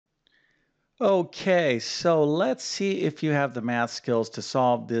Okay, so let's see if you have the math skills to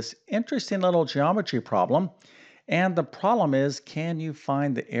solve this interesting little geometry problem. And the problem is, can you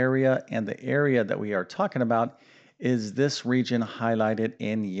find the area? And the area that we are talking about is this region highlighted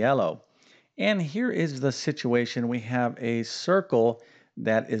in yellow. And here is the situation. We have a circle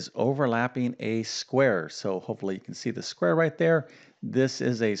that is overlapping a square. So hopefully you can see the square right there. This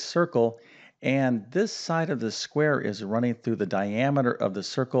is a circle. And this side of the square is running through the diameter of the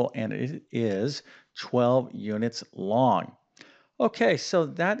circle, and it is 12 units long. Okay, so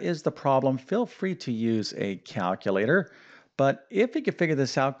that is the problem. Feel free to use a calculator. But if you can figure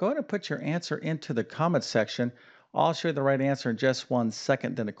this out, go ahead and put your answer into the comment section. I'll show you the right answer in just 1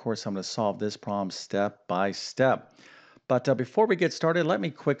 second. Then, of course, I'm going to solve this problem step by step. But before we get started, let me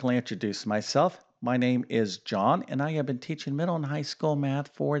quickly introduce myself. My name is John, and I have been teaching middle and high school math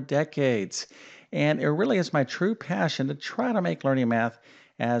for decades. And it really is my true passion to try to make learning math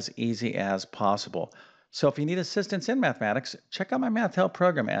as easy as possible. So if you need assistance in mathematics, check out my math help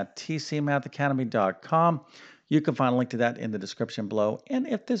program at tcmathacademy.com. You can find a link to that in the description below. And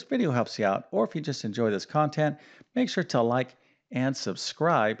if this video helps you out, or if you just enjoy this content, make sure to like and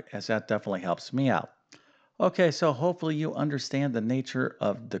subscribe, as that definitely helps me out. Okay, so hopefully you understand the nature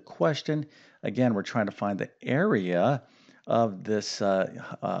of the question. Again, we're trying to find the area of this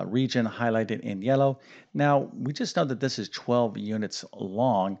region highlighted in yellow. Now, we just know that this is 12 units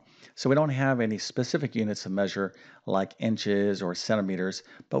long, so we don't have any specific units of measure like inches or centimeters,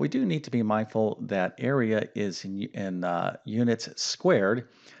 but we do need to be mindful that area is in units squared.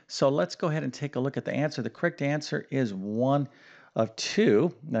 So let's go ahead and take a look at the answer. The correct answer is 1 of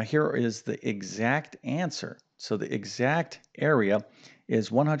 2. Now here is the exact answer. So the exact area is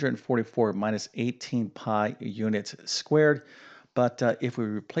 144 minus 18 pi units squared. But if we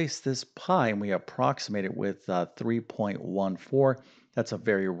replace this pi and we approximate it with 3.14, that's a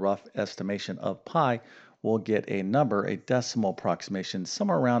very rough estimation of pi, we'll get a number, a decimal approximation,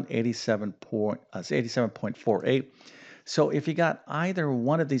 somewhere around 87.48. So if you got either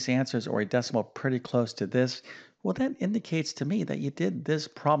one of these answers or a decimal pretty close to this, well, that indicates to me that you did this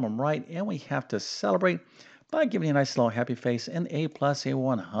problem right, and we have to celebrate by giving you a nice little happy face, an A plus, a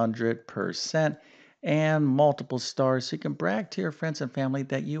 100%, and multiple stars so you can brag to your friends and family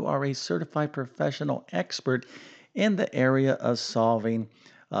that you are a certified professional expert in the area of solving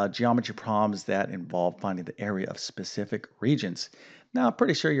geometry problems that involve finding the area of specific regions. Now, I'm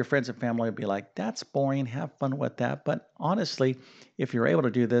pretty sure your friends and family will be like, that's boring, have fun with that. But honestly, if you're able to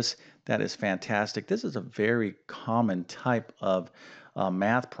do this, that is fantastic. This is a very common type of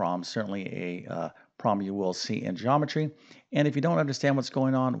math problem, certainly a problem you will see in geometry. And if you don't understand what's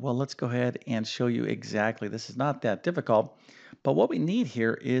going on, well, let's go ahead and show you exactly. This is not that difficult, but what we need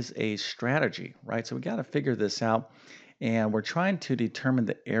here is a strategy, right? So we got to figure this out, and we're trying to determine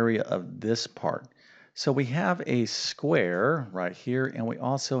the area of this part. So we have a square right here, and we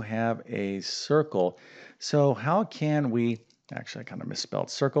also have a circle. So how can we, actually I kind of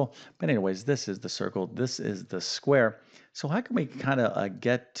misspelled circle, but anyways, this is the circle, this is the square. So how can we kind of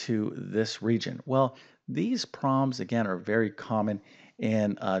get to this region? Well, these problems, again, are very common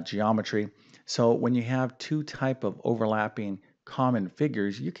in geometry. So when you have two type of overlapping common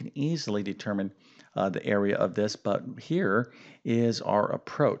figures, you can easily determine the area of this, but here is our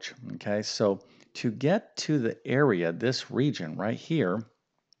approach, okay? So to get to the area, this region right here,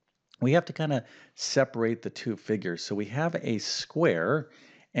 we have to kind of separate the two figures. So we have a square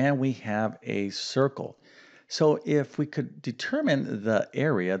and we have a circle. So if we could determine the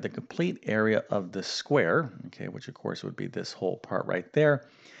area, the complete area of the square, okay, which of course would be this whole part right there,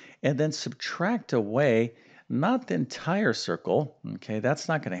 and then subtract away not the entire circle, okay, that's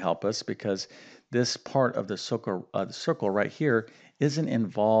not going to help us because this part of the circle right here isn't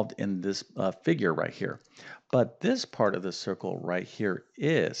involved in this figure right here. But this part of the circle right here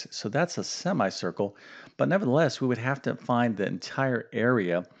is. So that's a semicircle. But nevertheless, we would have to find the entire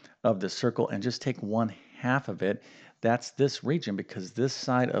area of the circle and just take 1/2 of it. That's this region because this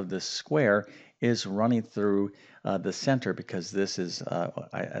side of the square is running through the center because this is,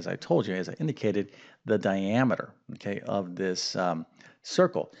 as I told you, as I indicated, the diameter, okay, of this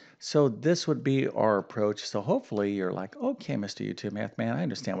circle. So this would be our approach. So hopefully you're like, okay, Mr. YouTube Math Man, I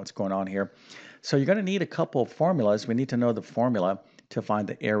understand what's going on here. So you're going to need a couple of formulas. We need to know the formula to find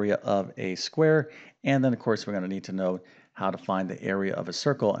the area of a square. And then, of course, we're going to need to know how to find the area of a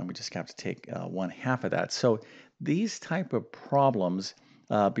circle. And we just have to take 1/2 of that. So these type of problems,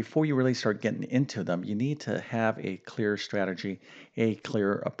 before you really start getting into them, you need to have a clear strategy, a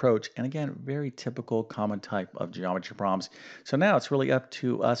clear approach. And again, very typical common type of geometry problems. So now it's really up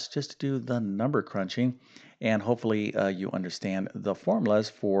to us just to do the number crunching. And hopefully you understand the formulas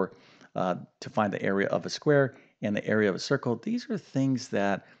for to find the area of a square and the area of a circle. These are things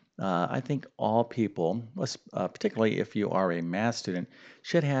that I think all people, particularly if you are a math student,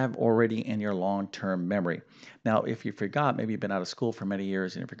 should have already in your long-term memory. Now, if you forgot, maybe you've been out of school for many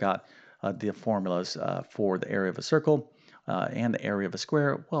years and you forgot the formulas for the area of a circle and the area of a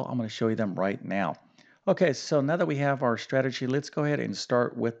square, well, I'm going to show you them right now. Okay, so now that we have our strategy, let's go ahead and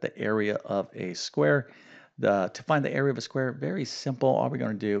start with the area of a square. To find the area of a square, very simple. All we're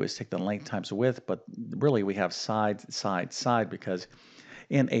going to do is take the length times the width, but really we have side, side, side because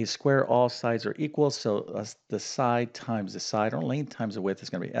in a square, all sides are equal. So the side times the side, or length times the width, is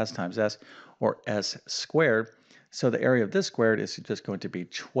going to be s times s, or s squared. So the area of this squared is just going to be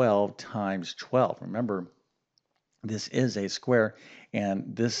 12 times 12. Remember, this is a square,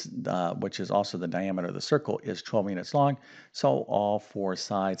 and this, which is also the diameter of the circle, is 12 units long. So all four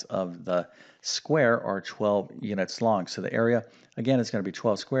sides of the square are 12 units long. So the area, again, is going to be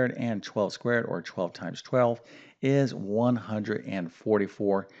 12 squared, and 12 squared, or 12 times 12, is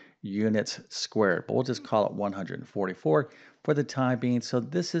 144 units squared. But we'll just call it 144 for the time being. So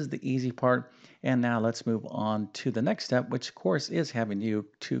this is the easy part. And now let's move on to the next step, which of course is having you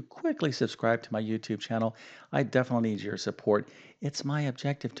to quickly subscribe to my YouTube channel. I definitely need your support. It's my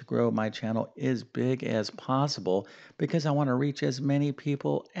objective to grow my channel as big as possible because I want to reach as many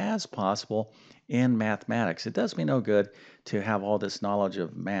people as possible in mathematics. It does me no good to have all this knowledge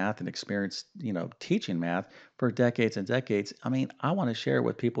of math and experience, teaching math for decades and decades. I mean, I want to share it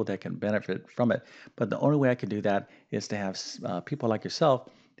with people that can benefit from it. But the only way I can do that is to have people like yourself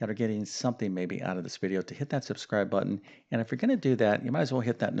that are getting something maybe out of this video to hit that subscribe button. And if you're going to do that, you might as well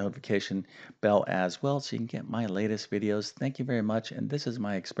hit that notification bell as well so you can get my latest videos. Thank you very much. And this is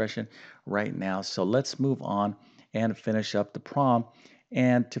my expression right now. So let's move on and finish up the problem.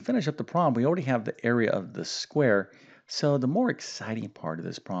 And to finish up the problem, we already have the area of the square. So the more exciting part of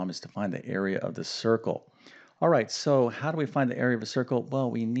this problem is to find the area of the circle. All right, so how do we find the area of a circle?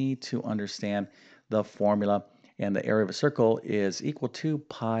 Well, we need to understand the formula, and the area of a circle is equal to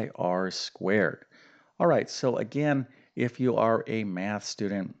pi r squared. All right, so again, if you are a math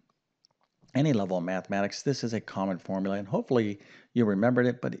student, any level of mathematics, this is a common formula, and hopefully you remembered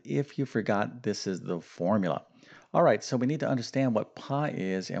it, but if you forgot, this is the formula. All right, so we need to understand what pi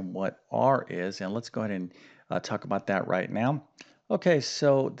is and what r is, and let's go ahead and talk about that right now. Okay,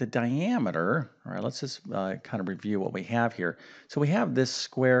 so the diameter, all right, let's just kind of review what we have here. So we have this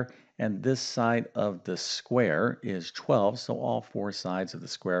square, and this side of the square is 12, so all four sides of the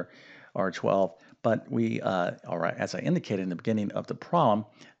square are 12. But all right, as I indicated in the beginning of the problem,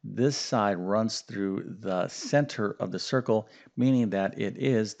 this side runs through the center of the circle, meaning that it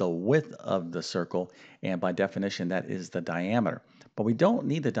is the width of the circle, and by definition, that is the diameter. But we don't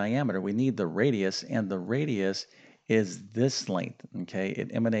need the diameter, we need the radius, and the radius is this length, okay?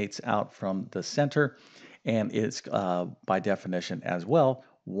 It emanates out from the center, and it's, by definition as well,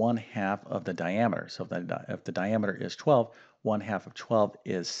 1/2 of the diameter. So if the diameter is 12, 1/2 of 12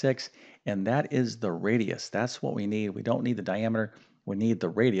 is 6, and that is the radius. That's what we need. We don't need the diameter, we need the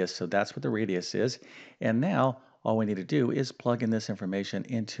radius, so that's what the radius is. And now all we need to do is plug in this information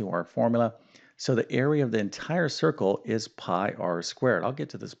into our formula. So the area of the entire circle is pi r squared. I'll get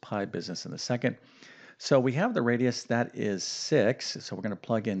to this pi business in a second. So we have the radius, that is 6. So we're going to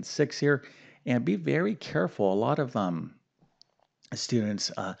plug in 6 here, and be very careful. A lot of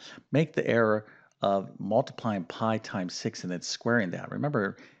students make the error of multiplying pi times 6 and then squaring that.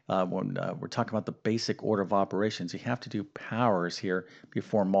 Remember, when we're talking about the basic order of operations, you have to do powers here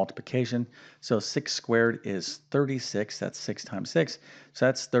before multiplication. So 6 squared is 36. That's 6 times 6. So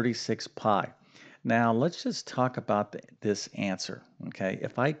that's 36 pi. Now let's just talk about this answer, okay?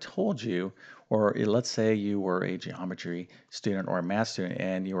 If I told you, or let's say you were a geometry student or a math student,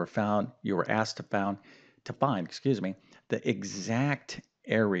 and you were asked to find, excuse me, the exact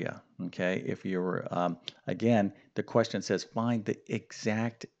area, okay? If you were, again, the question says find the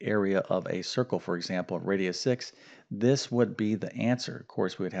exact area of a circle, for example, radius 6, this would be the answer. Of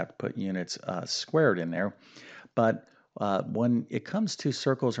course, we would have to put units squared in there, but when it comes to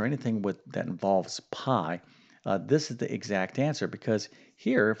circles or anything that involves pi, this is the exact answer, because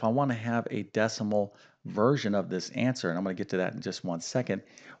here, if I want to have a decimal version of this answer, and I'm going to get to that in just 1 second,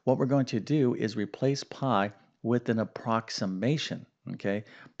 what we're going to do is replace pi with an approximation, okay?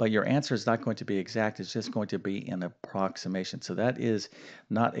 But your answer is not going to be exact, it's just going to be an approximation. So that is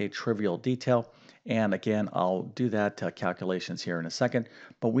not a trivial detail. And again, I'll do that calculations here in a second,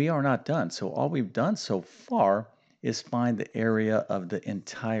 but we are not done. So all we've done so far is find the area of the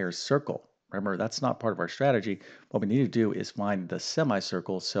entire circle. Remember, that's not part of our strategy. What we need to do is find the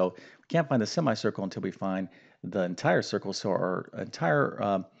semicircle. So we can't find the semicircle until we find the entire circle. So our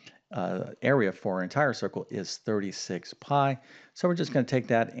entire area for our entire circle is 36 pi. So we're just going to take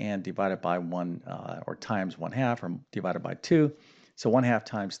that and divide it by 1 or times 1/2 or divide it by 2. So 1/2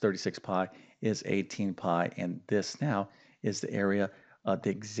 times 36 pi is 18 pi. And this now is the area, the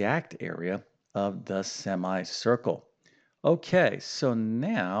exact area of the semicircle. Okay, so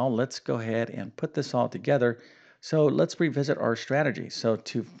now let's go ahead and put this all together. So let's revisit our strategy. So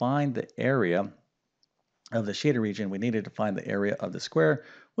to find the area of the shaded region, we needed to find the area of the square,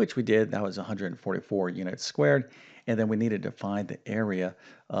 which we did. That was 144 units squared. And then we needed to find the area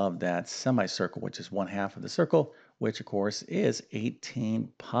of that semicircle, which is 1/2 of the circle, which of course is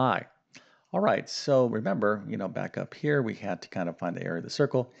 18 pi. All right, so remember, back up here, we had to kind of find the area of the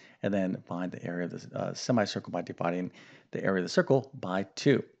circle and then find the area of the semicircle by dividing the area of the circle by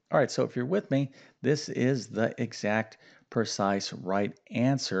 2. All right, so if you're with me, this is the exact, precise, right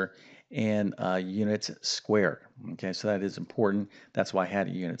answer in units squared. Okay, so that is important. That's why I had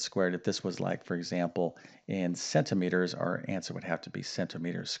a unit squared. If this was like, for example, in centimeters, our answer would have to be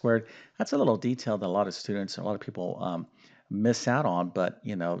centimeters squared. That's a little detail that a lot of students, a lot of people miss out on, but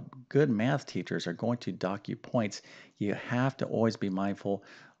good math teachers are going to dock you points. You have to always be mindful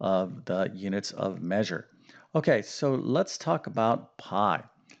of the units of measure. Okay, so let's talk about pi.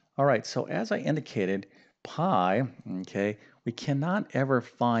 All right, so as I indicated, pi, okay, we cannot ever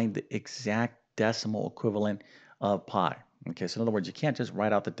find the exact decimal equivalent of pi. Okay, so in other words, you can't just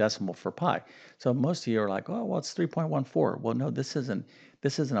write out the decimal for pi. So most of you are like, oh, well, it's 3.14. Well, no, this is an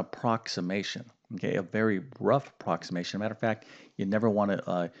approximation. Okay, a very rough approximation. Matter of fact, you never want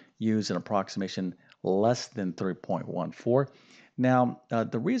to use an approximation less than 3.14. Now,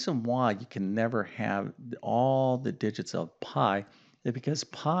 the reason why you can never have all the digits of pi is because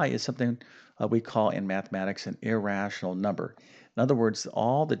pi is something we call in mathematics an irrational number. In other words,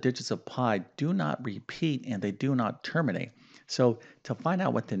 all the digits of pi do not repeat and they do not terminate. So to find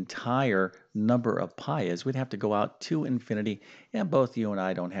out what the entire number of pi is, we'd have to go out to infinity, and both you and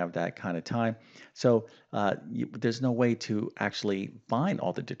I don't have that kind of time. So there's no way to actually find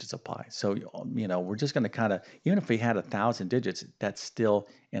all the digits of pi. So we're just going to kind of, even if we had 1,000 digits, that's still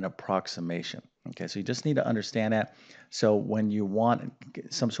an approximation. Okay, so you just need to understand that. So when you want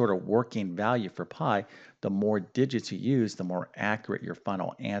some sort of working value for pi, the more digits you use, the more accurate your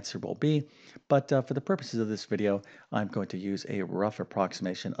final answer will be. But for the purposes of this video, I'm going to use a rough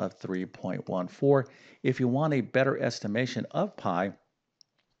approximation of 3.14. If you want a better estimation of pi,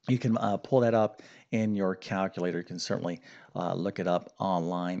 you can pull that up in your calculator. You can certainly look it up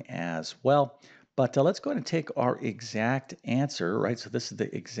online as well. But let's go ahead and take our exact answer, right? So this is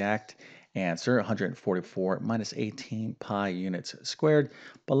the exact answer, 144 minus 18 pi units squared.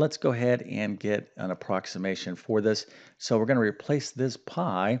 But let's go ahead and get an approximation for this. So we're going to replace this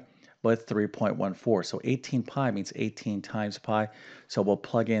pi with 3.14. So 18 pi means 18 times pi. So we'll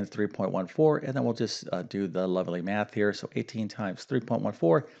plug in 3.14 and then we'll just do the lovely math here. So 18 times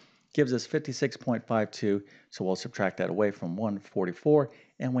 3.14 gives us 56.52. So we'll subtract that away from 144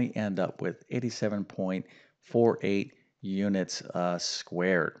 and we end up with 87.48 units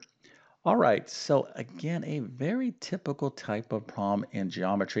squared. All right, so again, a very typical type of problem in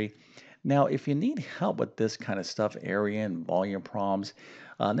geometry. Now, if you need help with this kind of stuff, area and volume problems,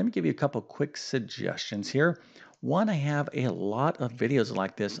 let me give you a couple quick suggestions here. One, I have a lot of videos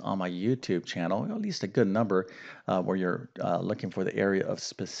like this on my YouTube channel, at least a good number, where you're looking for the area of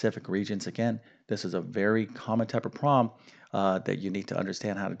specific regions. Again, this is a very common type of problem that you need to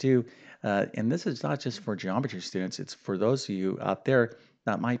understand how to do. And this is not just for geometry students, it's for those of you out there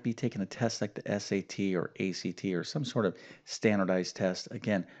that might be taking a test like the SAT or ACT or some sort of standardized test.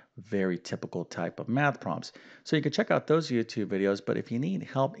 Again, very typical type of math prompts. So you can check out those YouTube videos, but if you need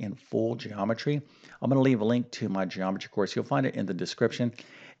help in full geometry, I'm going to leave a link to my geometry course. You'll find it in the description.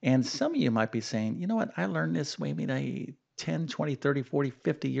 And some of you might be saying, you know what, I learned this maybe 10, 20, 30, 40,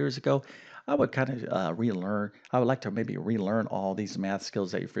 50 years ago. I would kind of relearn. I would like to maybe relearn all these math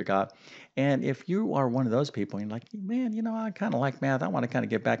skills that you forgot. And if you are one of those people and you're like, man, I kind of like math. I want to kind of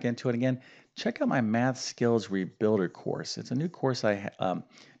get back into it again. Check out my Math Skills Rebuilder course. It's a new course I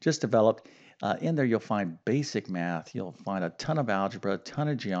just developed. In there, you'll find basic math. You'll find a ton of algebra, a ton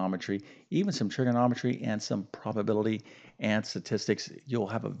of geometry, even some trigonometry and some probability and statistics. You'll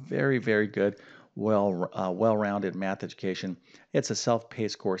have a very, very good, well-rounded math education. It's a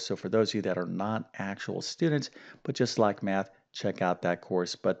self-paced course, so for those of you that are not actual students but just like math, check out that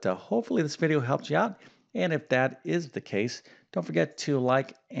course. But hopefully this video helped you out. And if that is the case, don't forget to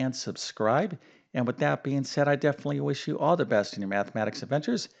like and subscribe. And with that being said, I definitely wish you all the best in your mathematics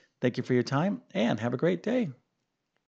adventures. Thank you for your time and have a great day.